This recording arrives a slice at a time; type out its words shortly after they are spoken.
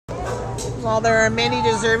While there are many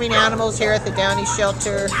deserving animals here at the Downey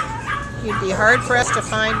shelter, you'd be hard-pressed to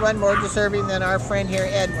find one more deserving than our friend here,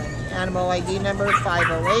 Edwin. Animal ID number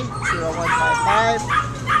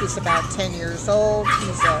 5080155. He's about 10 years old.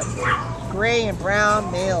 He's a gray and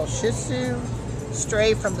brown male Shih Tzu,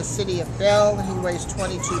 stray from the city of Bell. He weighs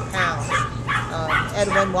 22 pounds.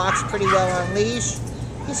 Edwin walks pretty well on leash.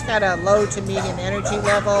 He's got a low to medium energy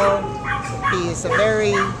level. He is a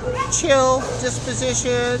very chill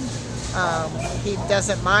disposition. He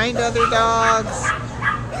doesn't mind other dogs.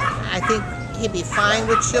 I think he'd be fine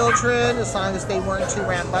with children as long as they weren't too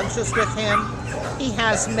rambunctious with him. He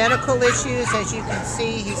has medical issues. As you can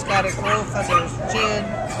see, he's got a growth under his chin,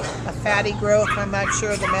 a fatty growth. I'm not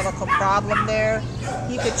sure of the medical problem there.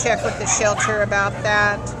 You could check with the shelter about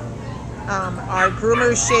that. Our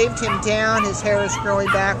groomer shaved him down. His hair is growing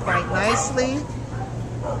back quite nicely.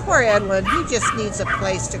 Poor Edwin, he just needs a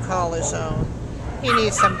place to call his own. He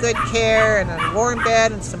needs some good care and a warm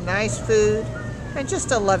bed and some nice food and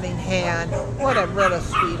just a loving hand. What a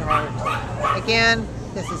sweetheart. Again,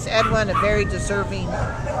 this is Edwin, a very deserving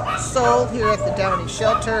soul here at the Downey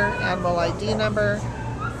shelter. Animal ID number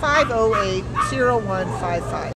 5080155.